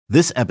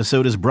This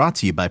episode is brought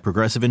to you by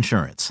Progressive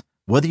Insurance.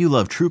 Whether you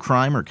love true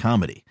crime or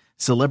comedy,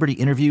 celebrity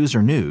interviews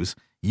or news,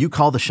 you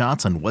call the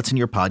shots on what's in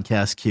your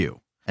podcast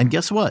queue. And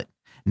guess what?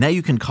 Now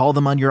you can call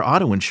them on your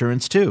auto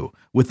insurance too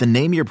with the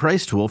Name Your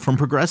Price tool from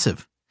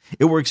Progressive.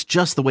 It works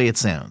just the way it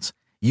sounds.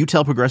 You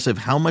tell Progressive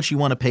how much you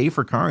want to pay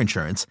for car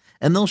insurance,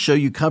 and they'll show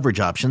you coverage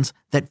options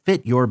that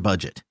fit your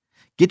budget.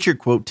 Get your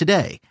quote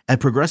today at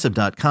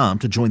Progressive.com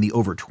to join the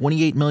over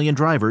 28 million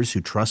drivers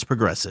who trust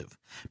Progressive.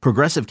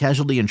 Progressive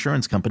Casualty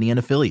Insurance Company and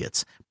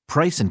Affiliates.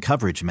 Price and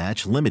coverage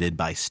match limited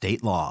by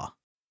state law.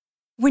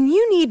 When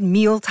you need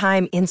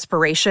mealtime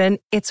inspiration,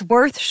 it's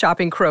worth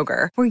shopping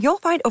Kroger, where you'll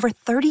find over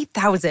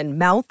 30,000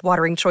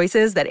 mouth-watering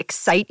choices that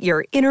excite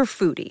your inner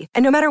foodie.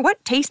 And no matter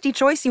what tasty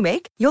choice you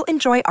make, you'll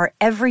enjoy our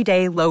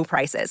everyday low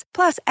prices,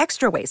 plus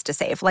extra ways to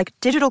save, like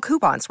digital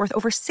coupons worth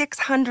over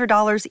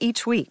 $600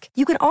 each week.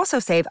 You can also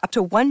save up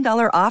to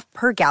 $1 off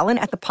per gallon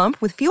at the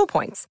pump with fuel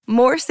points.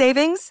 More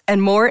savings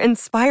and more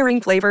inspiring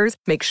flavors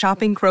make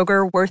shopping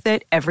Kroger worth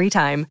it every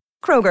time.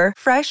 Kroger,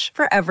 fresh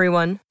for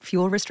everyone.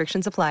 Fuel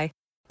restrictions apply.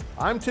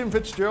 I'm Tim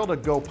Fitzgerald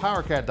at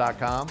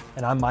GoPowerCat.com.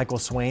 And I'm Michael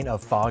Swain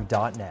of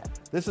Fog.net.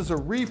 This is a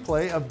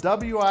replay of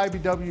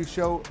WIBW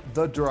show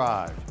The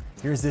Drive.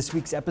 Here's this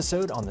week's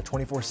episode on the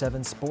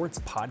 24/7 Sports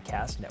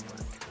Podcast Network.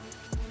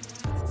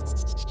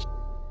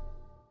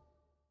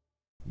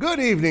 Good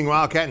evening,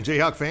 Wildcat and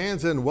Jayhawk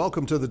fans, and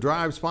welcome to The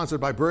Drive,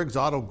 sponsored by Briggs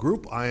Auto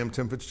Group. I am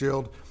Tim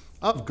Fitzgerald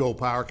of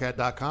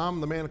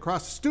GoPowerCat.com. The man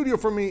across the studio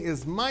from me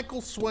is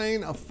Michael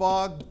Swain of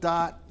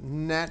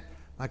Fog.net.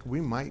 Like,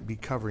 we might be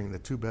covering the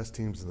two best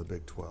teams in the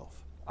Big 12.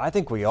 I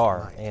think we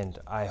are, and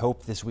I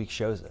hope this week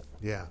shows it.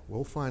 Yeah,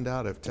 we'll find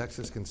out if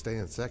Texas can stay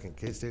in second.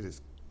 K-State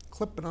is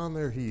clipping on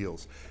their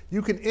heels.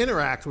 You can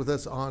interact with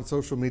us on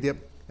social media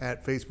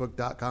at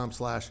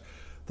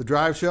facebook.com/The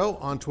Drive Show,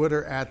 on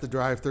Twitter at The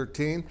Drive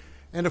 13,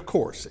 and of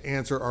course,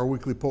 answer our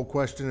weekly poll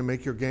question and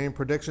make your game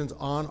predictions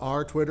on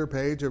our Twitter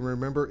page. And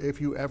remember, if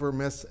you ever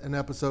miss an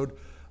episode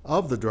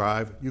of The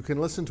Drive, you can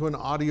listen to an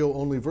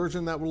audio-only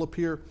version that will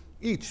appear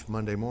each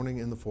Monday morning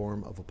in the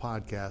form of a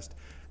podcast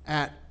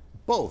at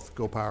both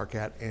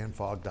GoPowerCat and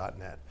Fog.net.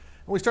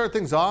 And we start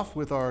things off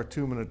with our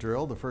 2-minute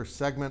drill. The first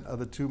segment of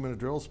the 2-minute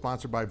drill is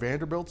sponsored by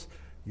Vanderbilt's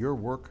Your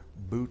Work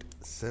Boot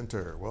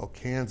Center. Well,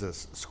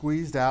 Kansas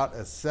squeezed out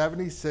a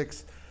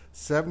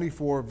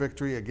 76-74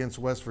 victory against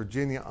West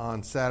Virginia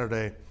on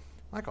Saturday.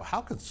 Michael, how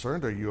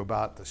concerned are you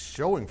about the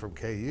showing from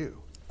KU?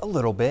 A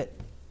little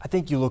bit. I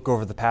think you look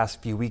over the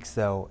past few weeks,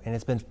 though, and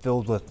it's been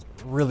filled with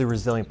really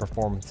resilient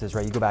performances,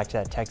 right? You go back to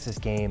that Texas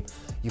game,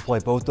 you play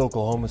both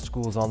Oklahoma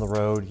schools on the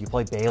road, you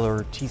play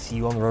Baylor,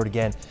 TCU on the road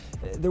again.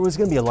 There was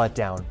going to be a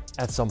letdown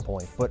at some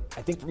point, but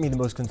I think for me the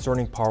most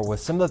concerning part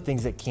was some of the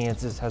things that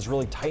Kansas has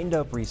really tightened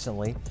up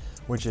recently,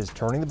 which is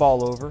turning the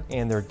ball over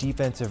and their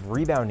defensive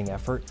rebounding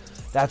effort.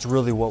 That's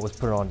really what was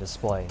put on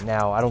display.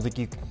 Now, I don't think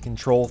you can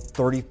control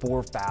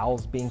 34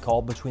 fouls being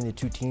called between the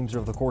two teams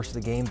over the course of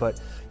the game, but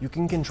you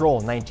can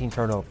control 19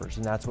 turnovers,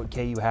 and that's what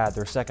KU had,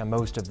 their second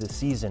most of this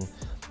season.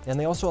 And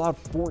they also allowed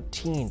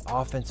 14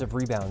 offensive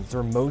rebounds,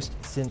 their most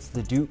since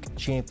the Duke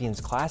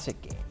Champions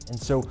Classic game. And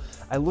so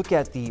I look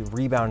at the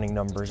rebounding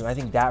numbers, and I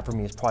think that for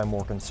me is probably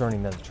more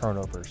concerning than the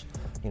turnovers.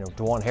 You know,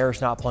 DeJuan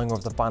Harris not playing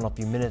over the final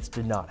few minutes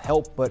did not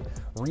help, but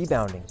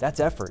rebounding,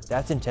 that's effort,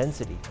 that's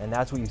intensity, and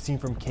that's what you've seen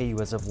from KU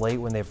as of late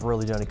when they've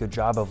really done a good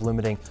job of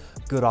limiting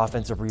good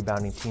offensive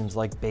rebounding teams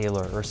like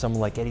Baylor or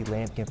someone like Eddie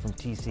Lampkin from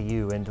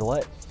TCU. And to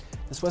let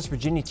this West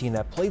Virginia team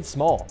that played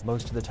small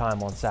most of the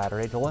time on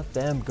Saturday, to let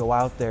them go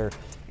out there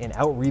and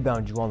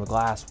out-rebound you on the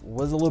glass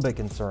was a little bit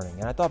concerning.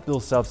 And I thought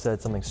Bill Self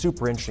said something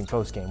super interesting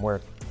post-game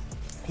where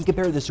he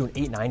compared this to an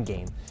 8-9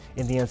 game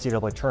in the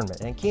NCAA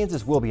tournament, and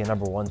Kansas will be a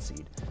number 1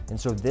 seed. And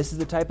so this is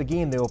the type of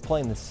game they will play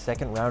in the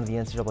second round of the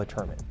NCAA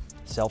tournament.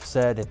 Self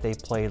said if they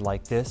played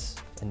like this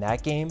in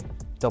that game,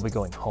 they'll be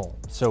going home.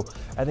 So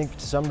I think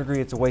to some degree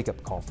it's a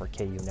wake-up call for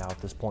KU now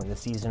at this point in the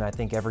season. I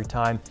think every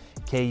time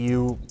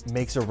KU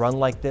makes a run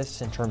like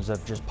this in terms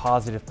of just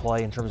positive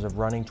play, in terms of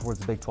running towards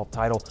the Big 12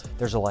 title,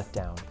 there's a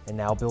letdown. And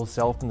now Bill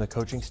Self and the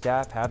coaching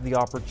staff have the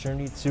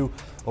opportunity to,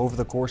 over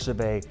the course of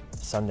a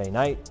Sunday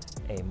night,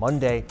 a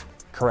Monday,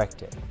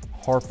 correct it,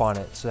 harp on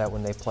it so that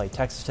when they play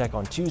Texas Tech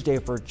on Tuesday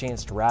for a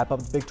chance to wrap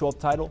up the Big 12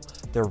 title,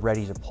 they're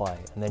ready to play.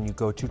 And then you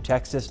go to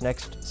Texas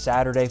next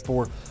Saturday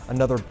for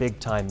another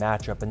big-time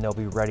matchup, and they'll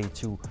be ready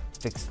to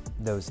fix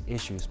those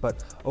issues.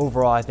 But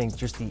overall, I think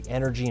just the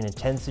energy and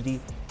intensity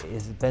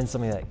has been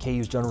something that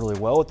KU's done really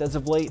well with as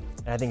of late,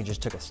 and I think it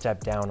just took a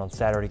step down on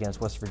Saturday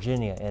against West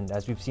Virginia. And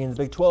as we've seen in the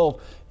Big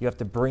 12, you have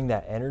to bring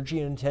that energy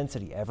and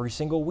intensity every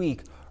single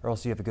week, or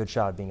else you have a good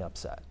shot of being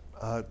upset.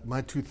 My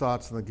two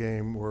thoughts in the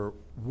game were,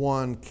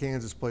 one,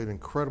 Kansas played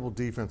incredible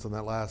defense on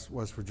that last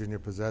West Virginia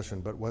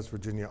possession, but West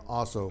Virginia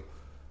also,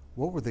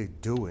 what were they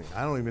doing?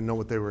 I don't even know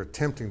what they were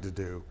attempting to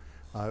do.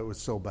 It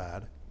was so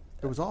bad.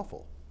 It was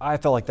awful. I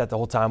felt like that the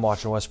whole time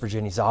watching West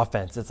Virginia's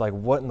offense. It's like,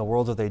 what in the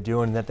world are they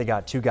doing? And then they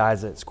got two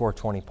guys that score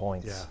 20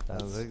 points. Yeah,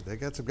 they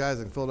got some guys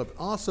that can fill it up.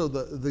 Also,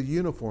 the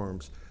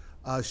uniforms.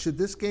 Should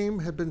this game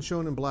have been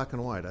shown in black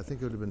and white? I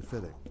think it would have been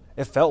fitting.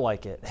 It felt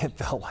like it. It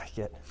felt like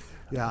it.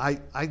 Yeah,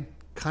 I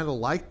kind of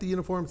liked the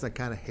uniforms. I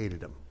kind of hated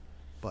them,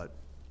 but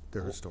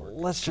they're historic.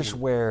 Let's just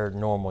wear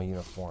normal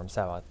uniforms.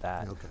 How about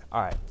that? Okay.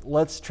 All right,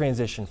 let's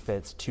transition,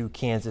 Fitz, to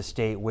Kansas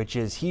State, which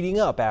is heating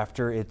up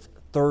after its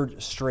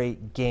third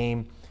straight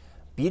game,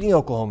 beating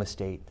Oklahoma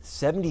State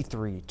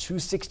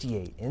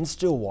 73-68 in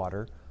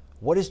Stillwater.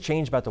 What has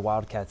changed about the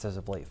Wildcats as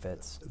of late,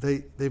 Fitz?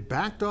 They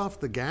backed off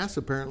the gas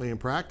apparently in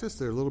practice.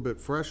 They're a little bit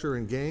fresher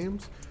in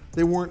games.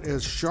 They weren't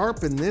as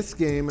sharp in this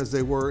game as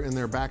they were in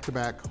their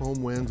back-to-back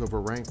home wins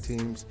over ranked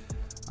teams.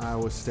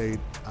 Iowa State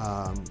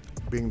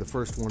being the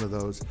first one of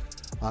those,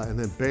 and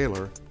then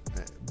Baylor.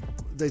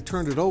 They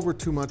turned it over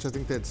too much. I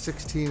think they had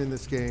 16 in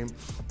this game.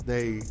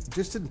 They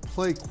just didn't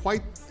play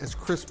quite as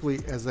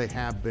crisply as they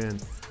have been.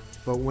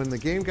 But when the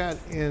game got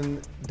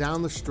in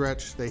down the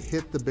stretch, they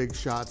hit the big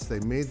shots. They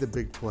made the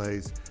big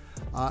plays.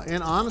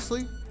 And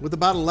honestly, with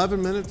about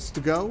 11 minutes to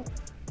go,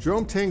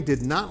 Jerome Tang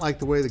did not like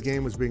the way the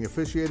game was being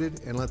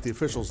officiated and let the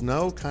officials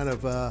know, kind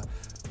of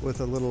with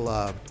a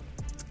little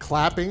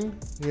clapping,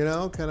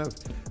 kind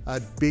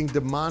of being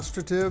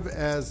demonstrative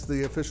as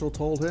the official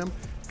told him.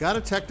 Got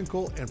a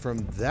technical, and from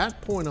that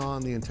point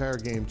on, the entire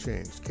game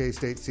changed.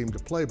 K-State seemed to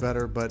play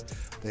better, but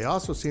they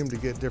also seemed to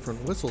get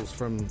different whistles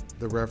from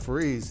the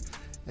referees.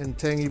 And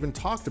Tang even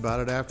talked about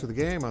it after the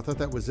game. I thought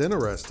that was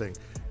interesting.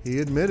 He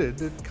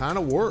admitted it kind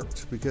of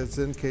worked because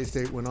then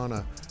K-State went on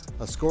a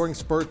scoring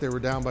spurt. They were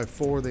down by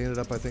 4. They ended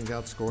up, I think,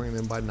 outscoring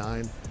them by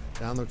 9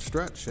 down the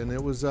stretch. And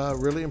it was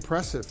really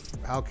impressive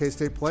how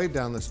K-State played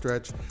down the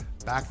stretch.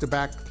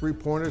 Back-to-back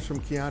three-pointers from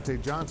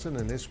Keontae Johnson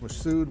and Ish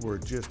Massoud were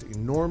just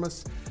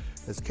enormous.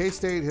 As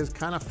K-State has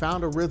kind of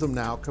found a rhythm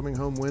now, coming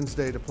home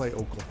Wednesday to play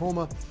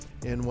Oklahoma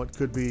in what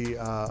could be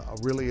a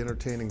really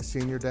entertaining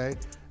senior day.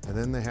 And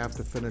then they have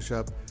to finish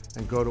up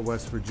and go to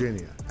West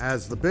Virginia.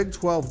 As the Big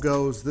 12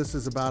 goes, this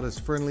is about as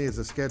friendly as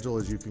a schedule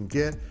as you can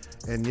get,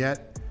 and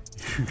yet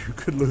you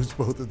could lose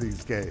both of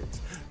these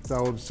games. That's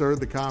how absurd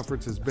the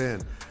conference has been.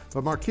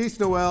 But Marquise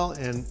Noel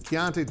and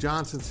Keontae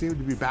Johnson seem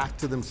to be back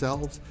to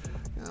themselves.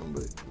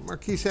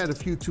 Marquise had a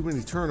few too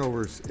many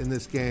turnovers in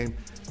this game.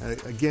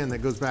 Again, that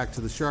goes back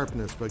to the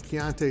sharpness, but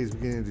Keontae is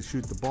beginning to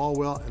shoot the ball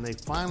well, and they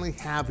finally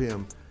have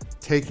him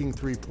taking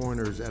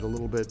three-pointers at a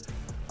little bit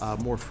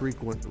more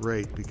frequent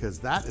rate, because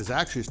that is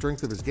actually a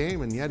strength of his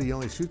game, and yet he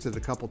only shoots it a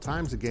couple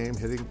times a game,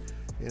 hitting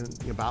in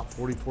about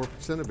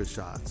 44% of his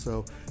shots.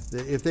 So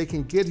if they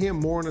can get him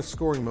more in a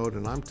scoring mode,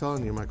 and I'm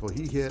telling you, Michael,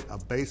 he hit a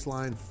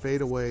baseline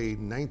fadeaway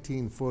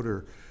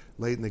 19-footer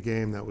late in the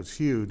game that was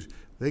huge.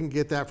 If they can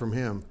get that from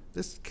him,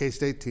 this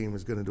K-State team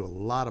is going to do a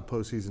lot of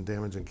postseason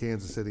damage in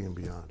Kansas City and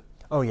beyond.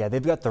 Oh, yeah,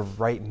 they've got the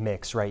right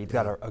mix, right? You've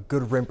got a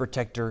good rim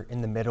protector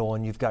in the middle,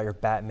 and you've got your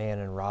Batman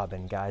and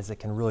Robin, guys that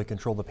can really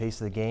control the pace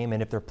of the game.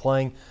 And if they're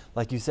playing,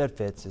 like you said,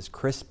 Fitz, as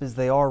crisp as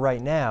they are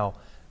right now,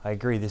 I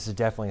agree, this is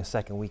definitely a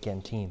second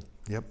weekend team.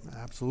 Yep,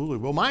 absolutely.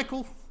 Well,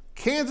 Michael,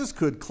 Kansas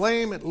could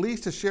claim at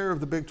least a share of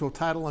the Big 12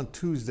 title on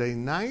Tuesday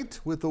night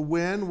with a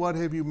win. What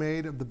have you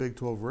made of the Big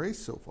 12 race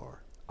so far?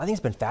 I think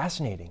it's been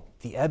fascinating.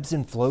 The ebbs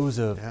and flows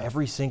of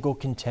every single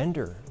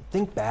contender.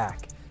 Think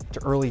back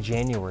to early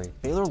January.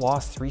 Baylor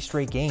lost 3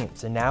 straight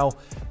games, and now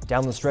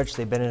down the stretch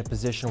they've been in a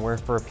position where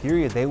for a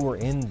period they were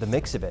in the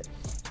mix of it.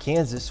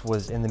 Kansas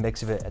was in the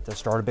mix of it at the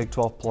start of Big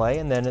 12 play,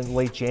 and then in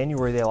late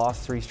January they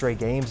lost 3 straight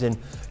games, and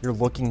you're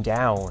looking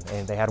down,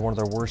 and they had one of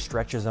their worst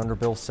stretches under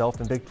Bill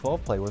Self in Big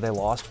 12 play where they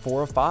lost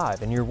 4 of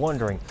 5, and you're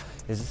wondering,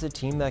 is this a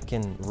team that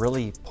can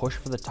really push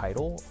for the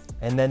title?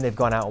 And then they've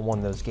gone out and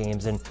won those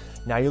games, and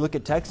now you look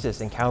at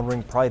Texas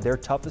encountering probably their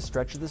toughest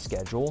stretch of the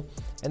schedule,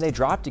 and they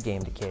dropped a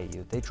game to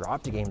KU. They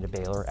dropped a game to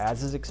Baylor,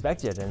 as is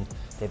expected, and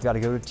they've got to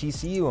go to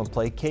TCU and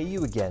play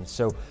KU again.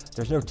 So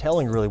there's no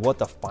telling really what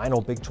the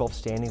final Big 12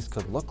 standings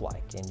could look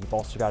like. And you've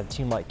also got a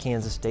team like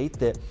Kansas State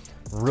that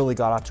really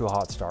got off to a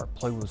hot start,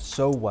 played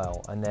so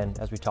well, and then,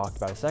 as we talked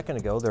about a second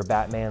ago, their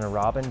Batman and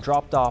Robin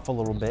dropped off a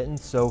little bit, and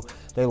so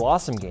they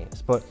lost some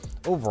games. But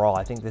overall,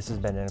 I think this has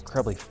been an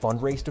incredibly fun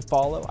race to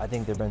follow. I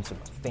think there have been some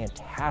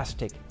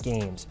fantastic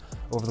games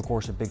over the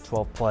course of Big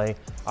 12 play.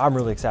 I'm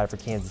really excited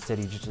for Kansas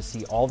City just to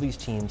see all these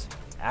teams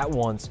at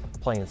once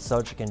playing in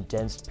such a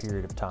condensed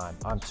period of time.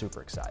 I'm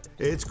super excited.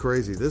 It's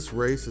crazy. This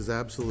race is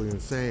absolutely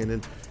insane.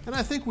 And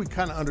I think we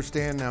kind of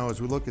understand now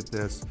as we look at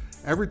this,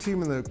 every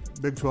team in the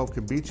Big 12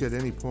 can beat you at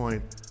any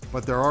point,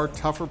 but there are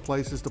tougher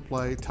places to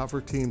play,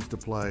 tougher teams to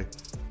play.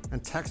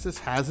 And Texas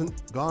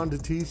hasn't gone to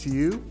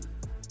TCU,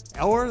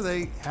 or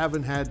they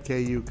haven't had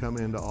KU come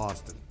into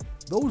Austin.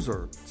 Those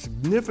are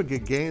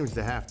significant games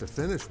to have to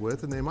finish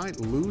with, and they might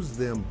lose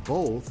them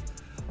both,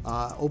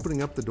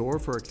 opening up the door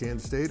for a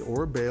Kansas State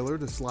or a Baylor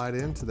to slide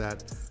into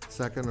that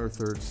second or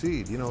third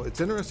seed. You know, it's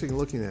interesting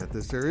looking at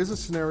this. There is a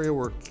scenario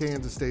where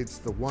Kansas State's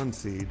the 1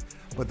 seed,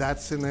 but that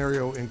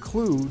scenario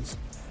includes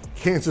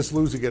Kansas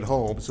losing at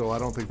home, so I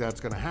don't think that's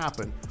going to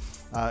happen.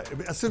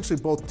 Essentially,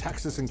 both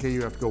Texas and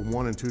KU have to go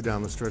 1 and 2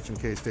 down the stretch in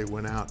K-State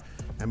win out.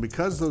 And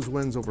because those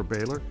wins over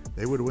Baylor,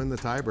 they would win the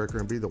tiebreaker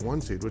and be the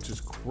 1 seed, which is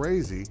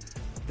crazy.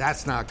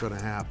 That's not going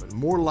to happen.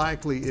 More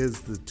likely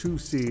is the 2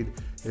 seed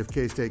if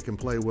K-State can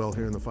play well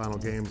here in the final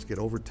games, get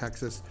over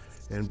Texas,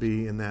 and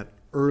be in that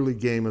early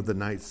game of the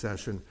night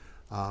session.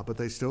 But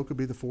they still could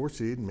be the 4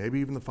 seed, maybe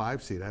even the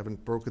 5 seed. I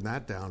haven't broken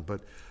that down,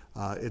 but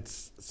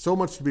it's so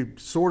much to be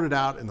sorted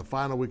out in the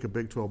final week of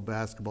Big 12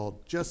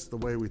 basketball, just the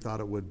way we thought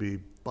it would be.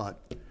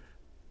 But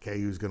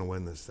KU's going to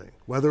win this thing.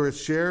 Whether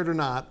it's shared or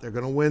not, they're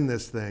going to win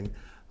this thing,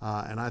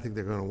 and I think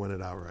they're going to win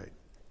it outright.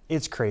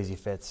 It's crazy,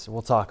 Fitz.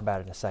 We'll talk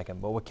about it in a second,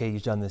 but what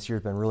KU's done this year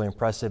has been really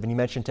impressive. And you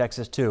mentioned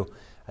Texas, too.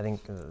 I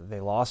think they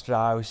lost at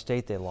Iowa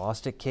State, they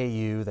lost at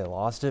KU, they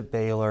lost at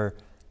Baylor.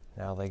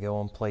 Now they go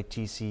and play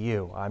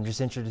TCU. I'm just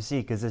interested to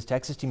see, because this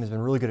Texas team has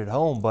been really good at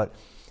home, but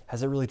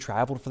has it really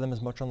traveled for them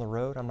as much on the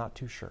road? I'm not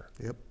too sure.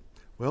 Yep.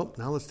 Well,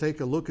 now let's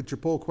take a look at your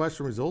poll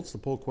question results. The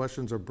poll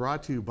questions are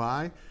brought to you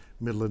by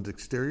Midland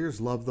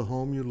Exteriors. Love the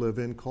home you live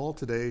in. Call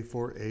today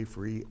for a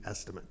free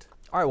estimate.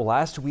 All right, well,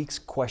 last week's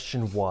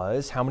question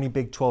was, how many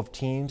Big 12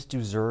 teams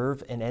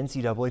deserve an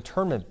NCAA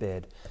tournament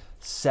bid?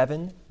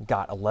 7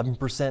 got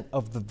 11%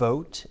 of the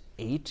vote,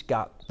 8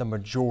 got the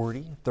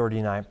majority,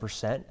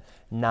 39%,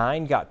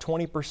 9 got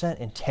 20%,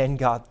 and 10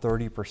 got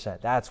 30%.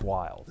 That's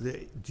wild.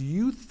 Do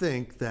you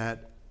think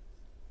that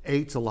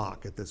 8's a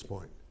lock at this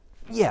point?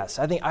 Yes,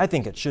 I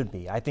think it should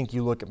be. I think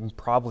you look at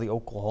probably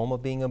Oklahoma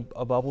being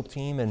a bubble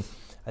team, and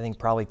I think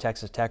probably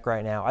Texas Tech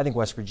right now. I think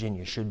West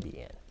Virginia should be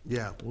in.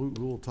 Yeah,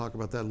 we'll talk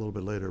about that a little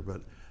bit later,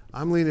 but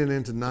I'm leaning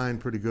into 9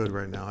 pretty good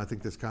right now. I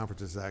think this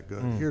conference is that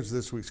good. Here's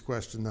this week's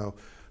question, though.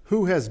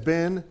 Who has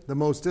been the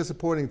most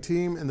disappointing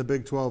team in the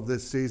Big 12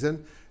 this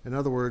season? In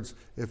other words,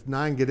 if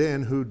 9 get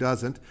in, who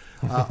doesn't?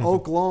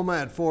 Oklahoma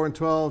at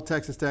 4-12,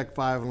 Texas Tech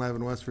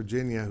 5-11, West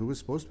Virginia, who was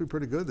supposed to be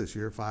pretty good this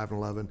year,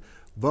 5-11.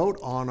 Vote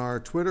on our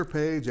Twitter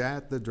page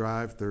at The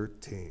Drive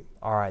 13.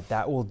 All right,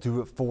 that will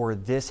do it for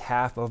this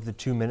half of the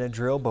 2-minute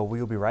drill, but we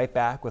will be right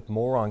back with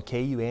more on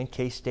KU and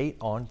K-State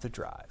on The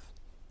Drive.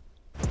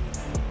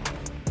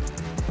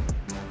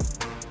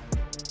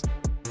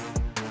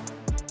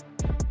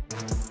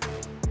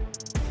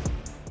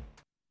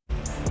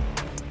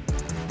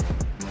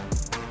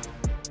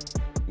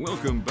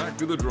 Welcome back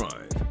to The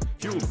Drive,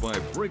 fueled by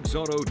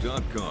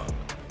BriggsAuto.com.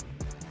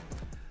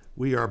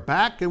 We are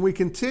back, and we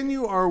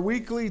continue our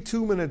weekly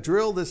 2-minute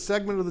drill. This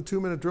segment of the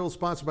 2-minute drill is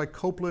sponsored by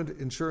Copeland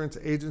Insurance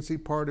Agency,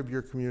 part of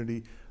your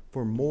community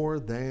for more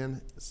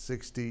than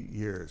 60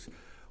 years.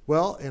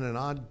 Well, in an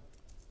odd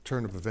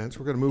turn of events,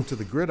 we're going to move to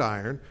the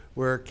gridiron,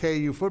 where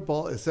KU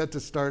football is set to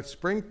start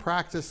spring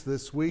practice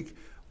this week.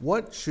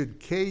 What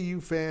should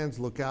KU fans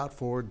look out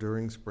for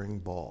during spring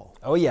ball?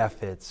 Oh yeah,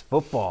 Fitz,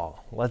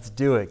 football. Let's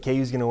do it.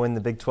 KU's going to win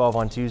the Big 12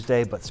 on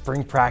Tuesday, but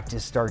spring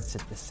practice starts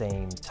at the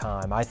same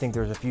time. I think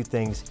there's a few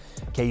things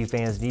KU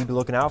fans need to be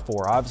looking out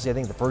for. Obviously, I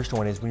think the first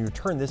one is when you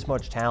return this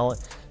much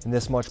talent and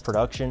this much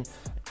production,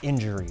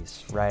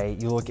 injuries,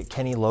 right? You look at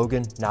Kenny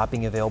Logan not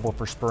being available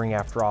for spring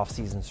after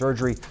off-season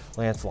surgery.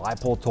 Lance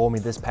Leipold told me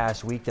this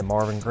past week that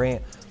Marvin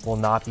Grant will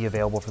not be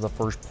available for the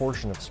first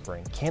portion of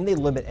spring. Can they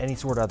limit any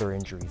sort of other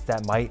injuries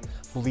that might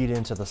bleed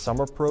into the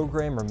summer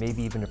program or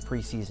maybe even a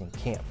preseason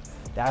camp?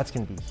 That's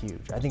going to be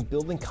huge. I think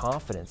building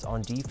confidence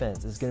on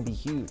defense is going to be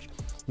huge.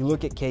 You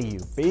look at KU,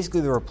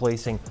 basically they're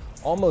replacing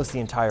almost the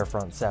entire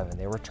front 7.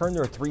 They returned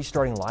their 3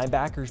 starting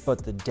linebackers,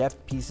 but the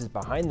depth pieces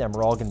behind them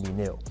are all going to be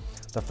new.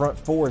 The front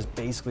 4 is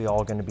basically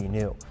all going to be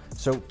new.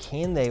 So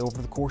can they, over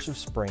the course of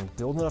spring,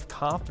 build enough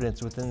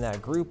confidence within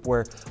that group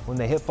where when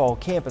they hit fall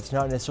camp, it's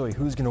not necessarily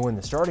who's going to win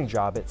the starting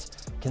job,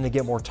 it's can they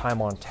get more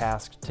time on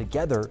task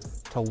together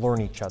to learn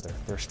each other,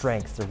 their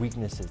strengths, their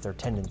weaknesses, their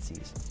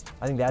tendencies.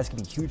 I think that's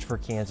going to be huge for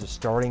Kansas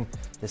starting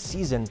the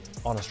season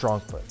on a strong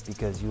foot,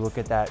 because you look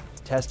at that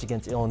test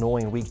against Illinois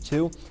in week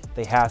 2,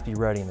 they have to be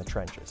ready in the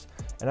trenches.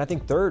 And I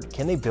think third,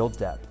 can they build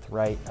depth,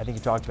 right? I think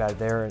you talked about it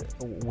there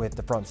with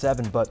the front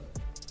 7, but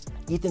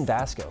Ethan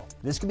Vasco.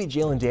 This could be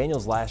Jalen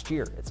Daniels last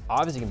year. It's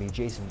obviously going to be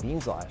Jason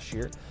Beans last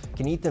year.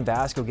 Can Ethan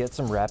Vasco get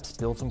some reps,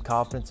 build some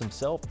confidence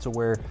himself to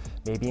where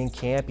maybe in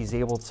camp he's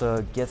able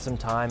to get some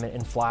time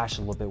and flash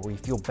a little bit where you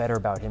feel better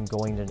about him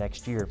going into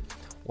next year?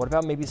 What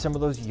about maybe some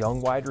of those young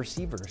wide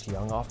receivers,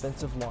 young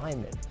offensive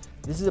linemen?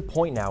 This is a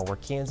point now where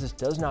Kansas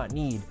does not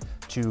need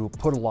to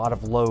put a lot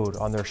of load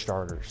on their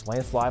starters.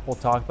 Lance Leipold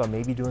talked about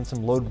maybe doing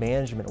some load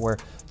management where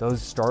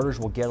those starters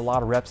will get a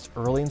lot of reps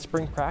early in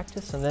spring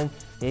practice, and then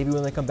maybe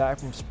when they come back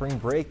from spring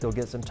break, they'll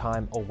get some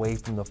time away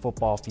from the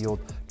football field,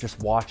 just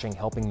watching,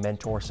 helping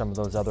mentor some of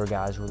those other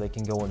guys where they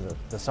can go into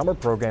the summer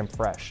program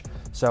fresh.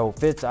 So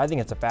Fitz, I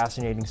think it's a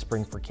fascinating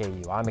spring for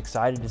KU. I'm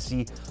excited to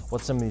see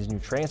what some of these new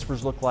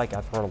transfers look like.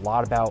 I've heard a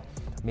lot about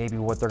maybe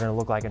what they're going to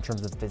look like in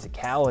terms of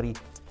physicality,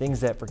 things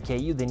that for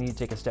KU they need to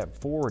take a step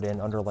forward in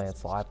under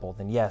Lance Leipold.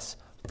 And yes,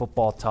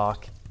 football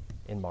talk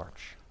in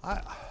March.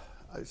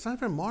 It's not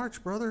even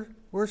March, brother.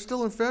 We're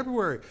still in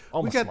February.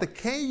 Almost we got March.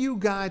 The KU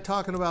guy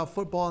talking about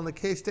football, and the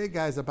K-State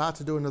guy is about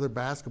to do another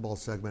basketball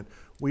segment.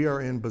 We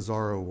are in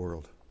bizarro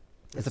world.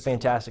 It's a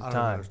fantastic I time.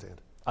 don't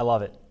understand. I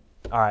love it.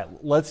 All right,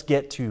 let's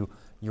get to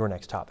your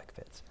next topic,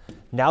 Fitz.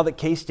 Now that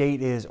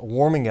K-State is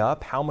warming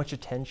up, how much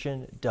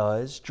attention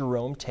does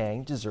Jerome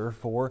Tang deserve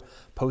for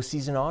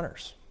postseason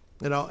honors?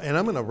 And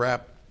I'm going to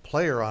wrap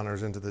player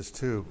honors into this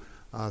too,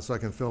 so I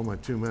can fill my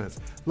 2 minutes.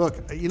 Look,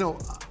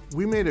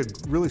 we made a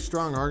really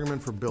strong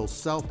argument for Bill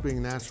Self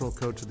being National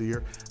Coach of the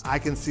Year. I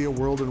can see a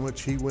world in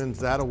which he wins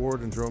that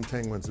award and Jerome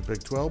Tang wins the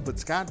Big 12. But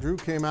Scott Drew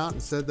came out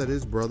and said that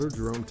his brother,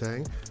 Jerome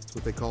Tang, that's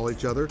what they call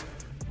each other,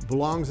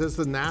 belongs as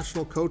the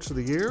National Coach of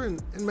the Year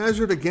and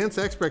measured against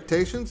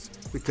expectations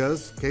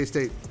because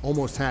K-State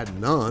almost had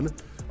none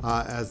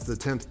as the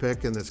 10th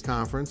pick in this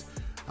conference.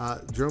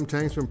 Jerome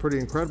Tang's been pretty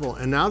incredible.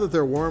 And now that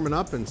they're warming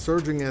up and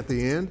surging at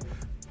the end,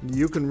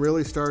 you can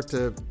really start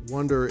to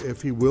wonder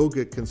if he will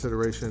get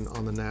consideration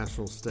on the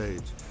national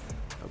stage.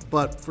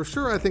 But for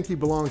sure, I think he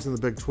belongs in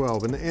the Big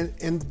 12.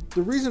 And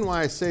the reason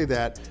why I say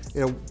that,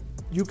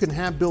 you can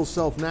have Bill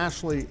Self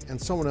nationally and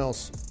someone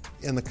else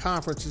in the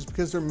conference is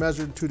because they're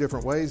measured two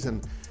different ways.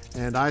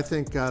 And I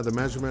think the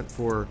measurement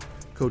for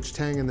Coach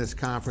Tang in this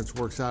conference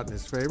works out in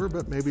his favor,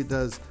 but maybe it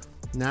does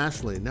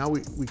nationally. Now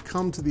we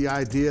come to the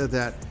idea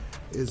that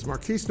is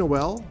Marquise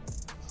Noel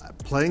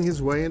playing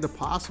his way into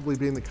possibly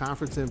being the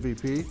conference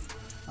MVP.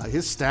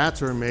 His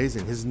stats are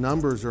amazing. His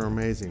numbers are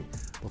amazing.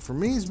 But for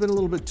me, he's been a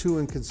little bit too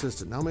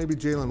inconsistent. Now maybe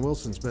Jalen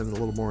Wilson's been a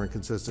little more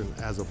inconsistent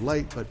as of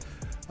late, but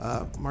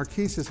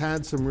Marquise has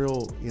had some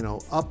real,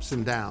 ups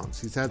and downs.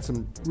 He's had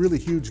some really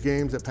huge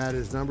games that pad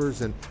his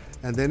numbers, and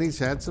then he's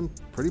had some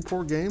pretty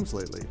poor games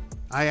lately.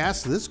 I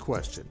asked this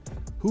question: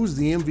 who's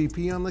the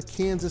MVP on the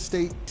Kansas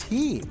State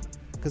team?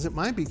 Because it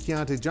might be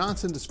Keontae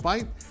Johnson,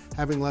 despite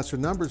having lesser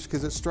numbers,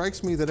 because it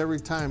strikes me that every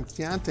time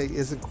Keontae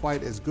isn't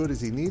quite as good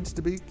as he needs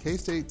to be,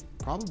 K-State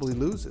probably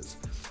loses.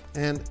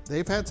 And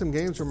they've had some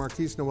games where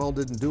Marquise Noel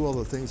didn't do all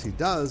the things he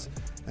does,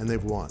 and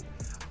they've won.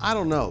 I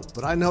don't know,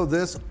 but I know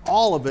this,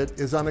 all of it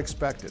is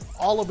unexpected.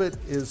 All of it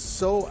is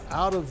so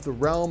out of the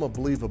realm of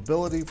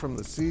believability from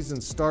the season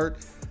start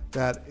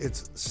that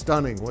it's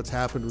stunning what's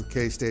happened with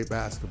K-State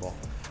basketball.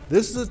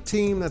 This is a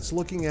team that's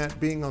looking at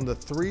being on the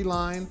 3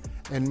 line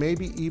and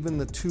maybe even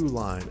the 2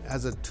 line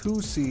as a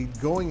 2 seed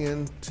going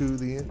into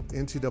the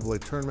NCAA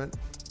tournament.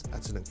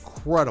 That's an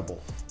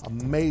incredible,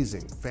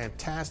 amazing,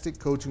 fantastic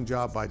coaching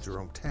job by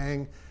Jerome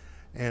Tang,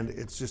 and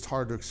it's just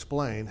hard to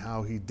explain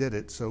how he did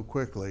it so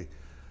quickly.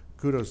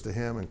 Kudos to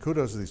him and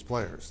kudos to these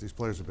players. These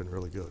players have been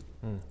really good.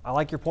 I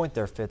like your point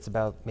there, Fitz,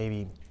 about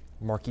maybe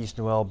Marquise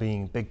Noel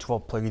being Big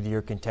 12 Player of the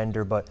Year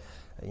contender, but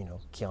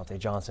Keontae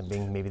Johnson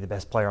being maybe the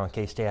best player on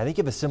K-State. I think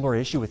you have a similar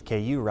issue with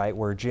KU, right,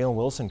 where Jalen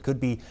Wilson could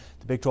be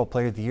the Big 12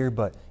 Player of the Year,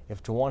 but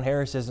if Juwan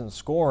Harris isn't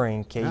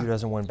scoring, KU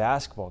doesn't win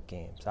basketball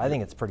games. I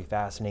think it's pretty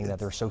fascinating that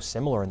they're so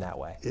similar in that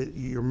way.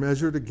 You're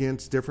measured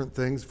against different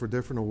things for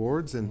different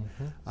awards, and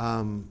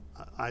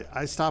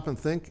I stop and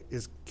think,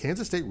 is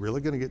Kansas State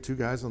really going to get 2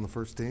 guys on the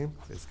first team?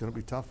 It's going to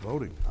be tough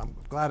voting. I'm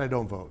glad I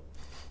don't vote.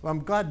 Well,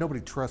 I'm glad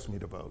nobody trusts me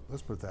to vote.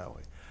 Let's put it that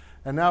way.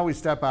 And now we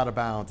step out of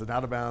bounds. And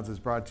Out of Bounds is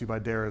brought to you by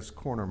Dara's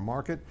Corner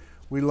Market.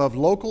 We love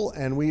local,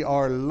 and we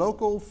are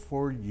local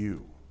for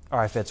you. All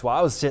right, Fitz. Well,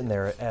 I was sitting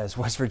there as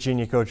West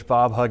Virginia coach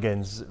Bob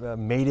Huggins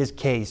made his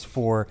case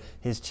for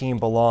his team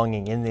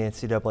belonging in the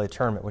NCAA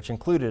tournament, which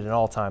included an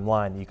all-time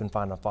line that you can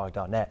find on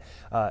Phog.net.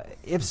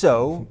 If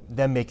so,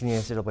 them making the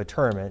NCAA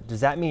tournament, does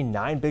that mean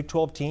 9 Big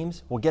 12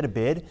 teams will get a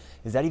bid?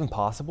 Is that even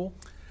possible?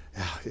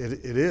 Yeah,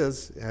 it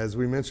is. As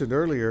we mentioned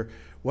earlier,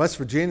 West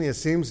Virginia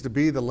seems to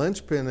be the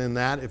linchpin in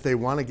that if they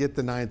want to get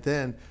the 9th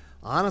in.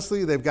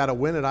 Honestly, they've got to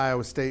win at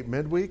Iowa State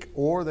midweek,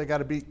 or they got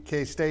to beat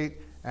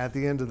K-State at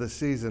the end of the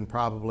season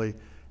probably,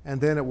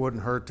 and then it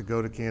wouldn't hurt to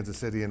go to Kansas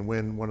City and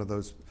win one of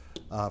those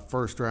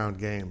first-round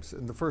games.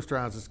 And the first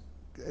round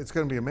it's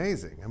going to be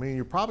amazing. I mean,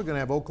 you're probably going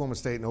to have Oklahoma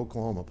State and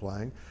Oklahoma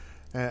playing,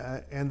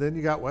 and then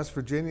you got West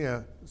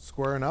Virginia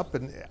squaring up,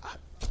 and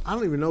I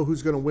don't even know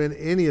who's going to win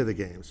any of the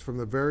games from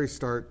the very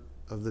start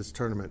of this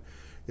tournament.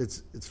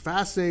 It's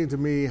fascinating to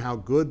me how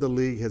good the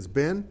league has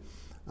been,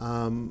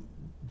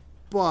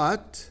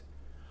 but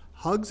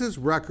Huggs'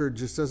 record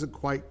just doesn't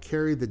quite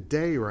carry the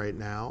day right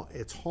now.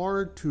 It's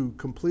hard to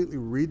completely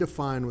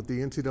redefine what the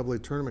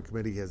NCAA Tournament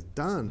Committee has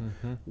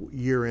done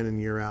year in and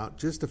year out,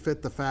 just to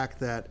fit the fact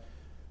that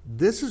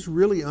this is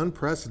really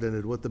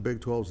unprecedented what the Big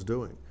 12 is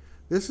doing.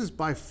 This is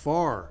by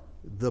far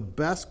the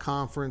best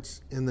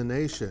conference in the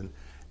nation.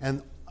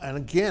 And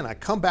again, I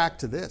come back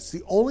to this.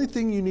 The only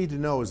thing you need to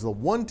know is the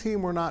one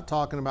team we're not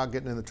talking about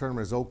getting in the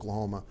tournament is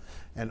Oklahoma.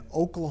 And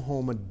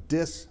Oklahoma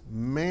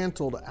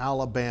dismantled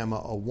Alabama,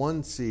 a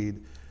 1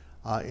 seed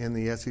in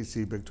the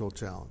SEC Big 12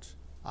 Challenge.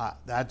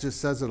 That just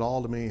says it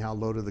all to me, how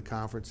loaded the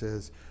conference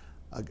is.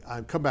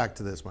 I come back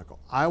to this, Michael.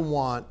 I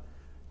want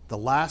the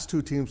last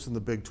 2 teams from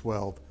the Big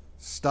 12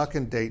 stuck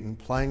in Dayton,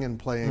 playing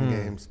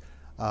games.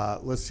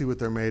 Let's see what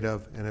they're made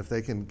of. And if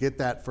they can get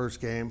that first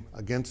game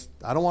against,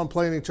 I don't want them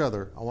playing each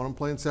other. I want them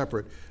playing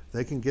separate. If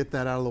they can get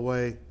that out of the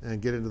way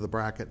and get into the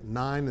bracket,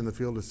 9 in the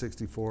field of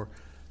 64.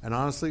 And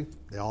honestly,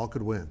 they all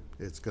could win.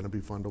 It's going to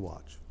be fun to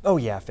watch. Oh,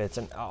 yeah, Fitz.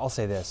 And I'll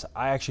say this.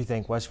 I actually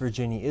think West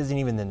Virginia isn't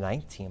even the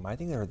 9th team. I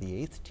think they're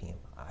the 8th team.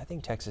 I I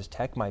think Texas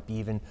Tech might be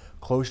even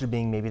closer to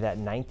being maybe that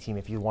 9th team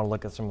if you want to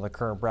look at some of the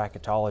current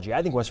bracketology.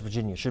 I think West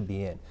Virginia should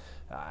be in.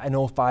 I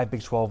know 5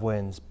 Big 12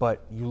 wins,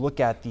 but you look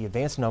at the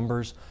advanced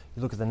numbers,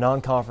 you look at the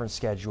non-conference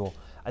schedule,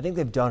 I think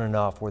they've done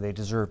enough where they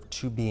deserve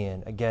to be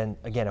in. Again,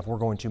 if we're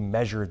going to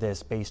measure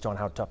this based on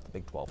how tough the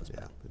Big 12 has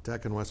been. The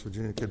Tech and West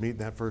Virginia could meet in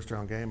that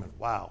first-round game, and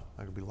wow,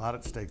 there could be a lot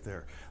at stake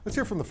there. Let's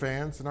hear from the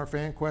fans, and our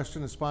fan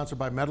question is sponsored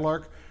by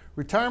Meadowlark.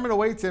 Retirement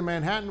awaits in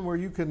Manhattan, where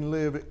you can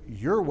live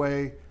your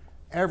way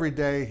every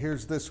day.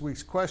 Here's this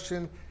week's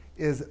question.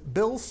 Is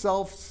Bill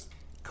Self's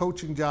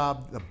coaching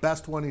job the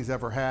best one he's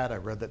ever had? I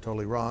read that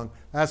totally wrong.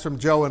 That's from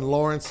Joe and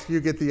Lawrence. You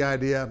get the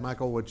idea.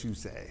 Michael, what you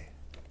say?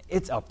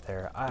 It's up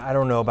there. I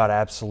don't know about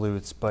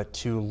absolutes, but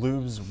to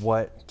lose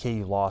what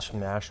KU lost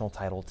from the national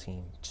title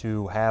team,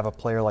 to have a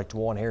player like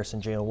DeWan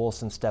Harrison, Jalen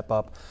Wilson step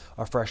up,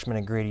 a freshman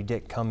and Grady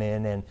Dick come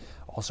in, and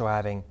also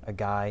having a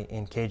guy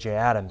in KJ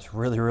Adams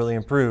really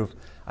improve.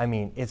 I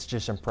mean, it's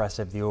just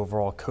impressive, the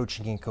overall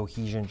coaching and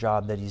cohesion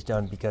job that he's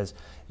done, because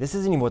this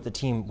isn't even what the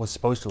team was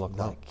supposed to look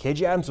like.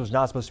 KJ Adams was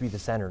not supposed to be the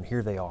center, and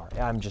here they are.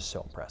 I'm just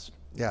so impressed.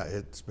 Yeah,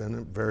 it's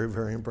been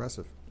very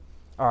impressive.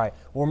 All right.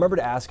 Well, remember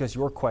to ask us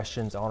your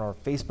questions on our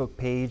Facebook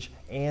page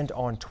and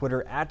on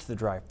Twitter at The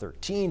Drive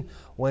 13.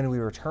 When we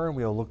return,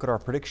 we will look at our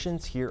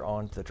predictions here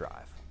on The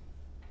Drive.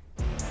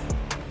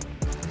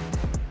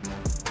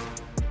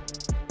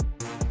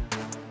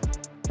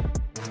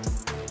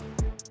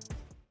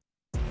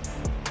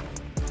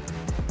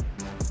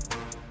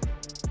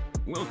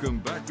 Welcome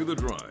back to The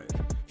Drive,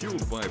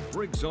 fueled by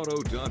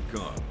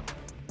BriggsAuto.com.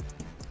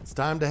 It's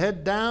time to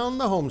head down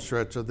the home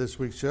stretch of this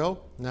week's show.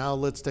 Now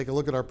let's take a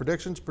look at our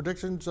predictions.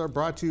 Predictions are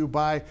brought to you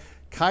by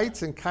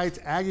Kites and Kites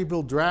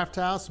Aggieville Draft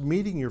House,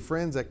 meeting your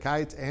friends at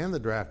Kites and the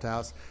Draft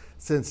House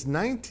since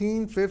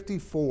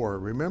 1954.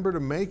 Remember to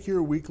make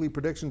your weekly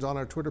predictions on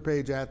our Twitter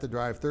page at The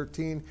Drive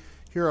 13.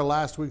 Here are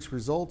last week's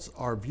results.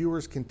 Our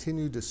viewers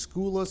continue to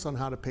school us on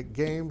how to pick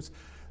games.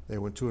 They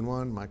went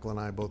 2-1. Michael and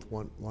I both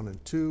went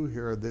 1-2.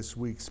 Here are this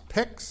week's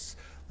picks.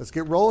 Let's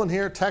get rolling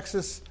here.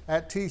 Texas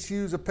at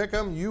TCU's a pick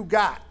 'em. You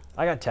got?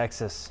 I got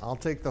Texas. I'll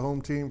take the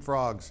home team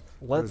Frogs.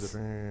 Let's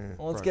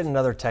get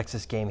another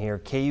Texas game here.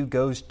 KU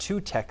goes to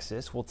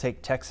Texas. We'll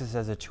take Texas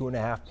as a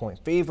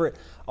 2.5-point favorite.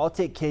 I'll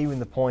take KU in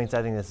the points.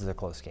 I think this is a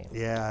close game.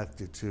 Yeah, I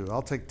do too.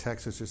 I'll take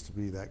Texas just to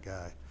be that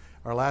guy.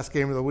 Our last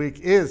game of the week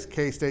is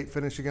K-State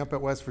finishing up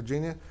at West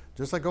Virginia.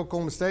 Just like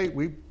Oklahoma State,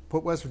 we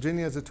put West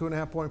Virginia as a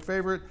 2.5-point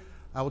favorite.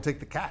 I will take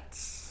the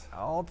Cats.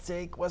 I'll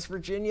take West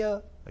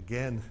Virginia.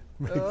 Again,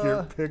 make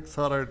your picks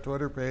on our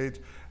Twitter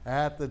page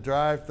at The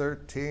Drive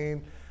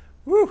 13.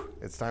 Woo!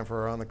 It's time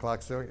for our On the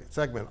Clock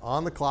segment.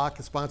 On the Clock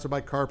is sponsored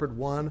by Carpet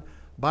One,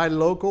 by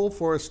Local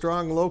for a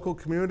strong local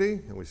community.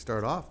 And we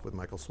start off with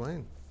Michael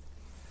Swain.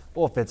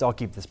 Well, Fitz, I'll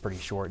keep this pretty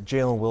short.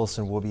 Jalen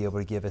Wilson will be able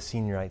to give a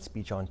senior night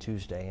speech on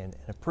Tuesday, and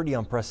a pretty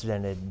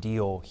unprecedented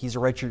deal. He's a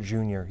redshirt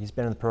junior. He's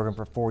been in the program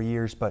for 4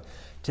 years, but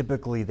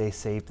typically they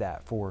save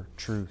that for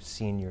true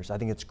seniors. I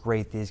think it's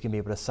great that he's going to be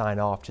able to sign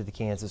off to the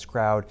Kansas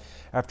crowd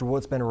after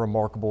what's been a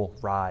remarkable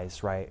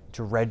rise, right,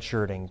 to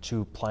redshirting,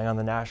 to playing on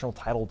the national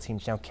title team,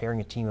 to now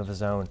carrying a team of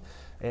his own.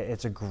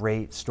 It's a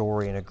great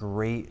story and a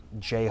great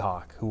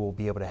Jayhawk who will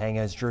be able to hang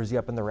his jersey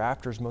up in the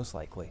rafters most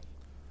likely.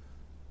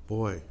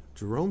 Boy,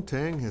 Jerome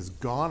Tang has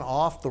gone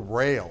off the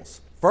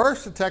rails.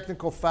 First, a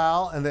technical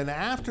foul, and then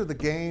after the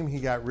game, he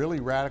got really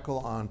radical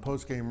on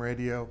post-game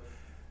radio.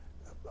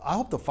 I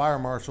hope the fire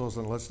marshal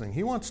isn't listening.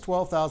 He wants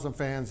 12,000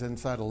 fans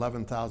inside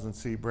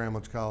 11,000-seat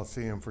Bramlage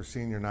Coliseum for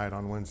senior night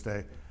on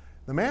Wednesday.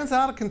 The man's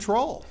out of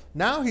control.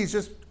 Now he's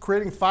just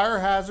creating fire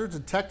hazards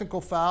and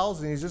technical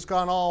fouls, and he's just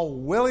gone all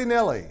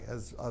willy-nilly,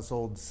 as us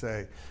olds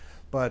say.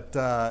 But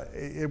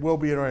it will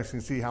be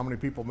interesting to see how many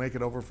people make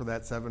it over for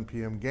that 7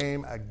 p.m.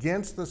 game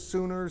against the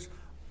Sooners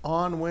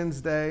on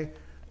Wednesday.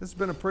 This has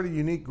been a pretty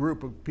unique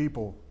group of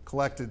people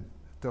collected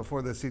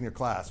for the senior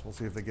class. We'll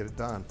see if they get it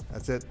done.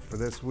 That's it for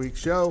this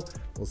week's show.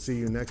 We'll see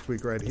you next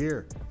week right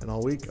here and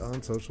all week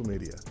on social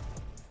media.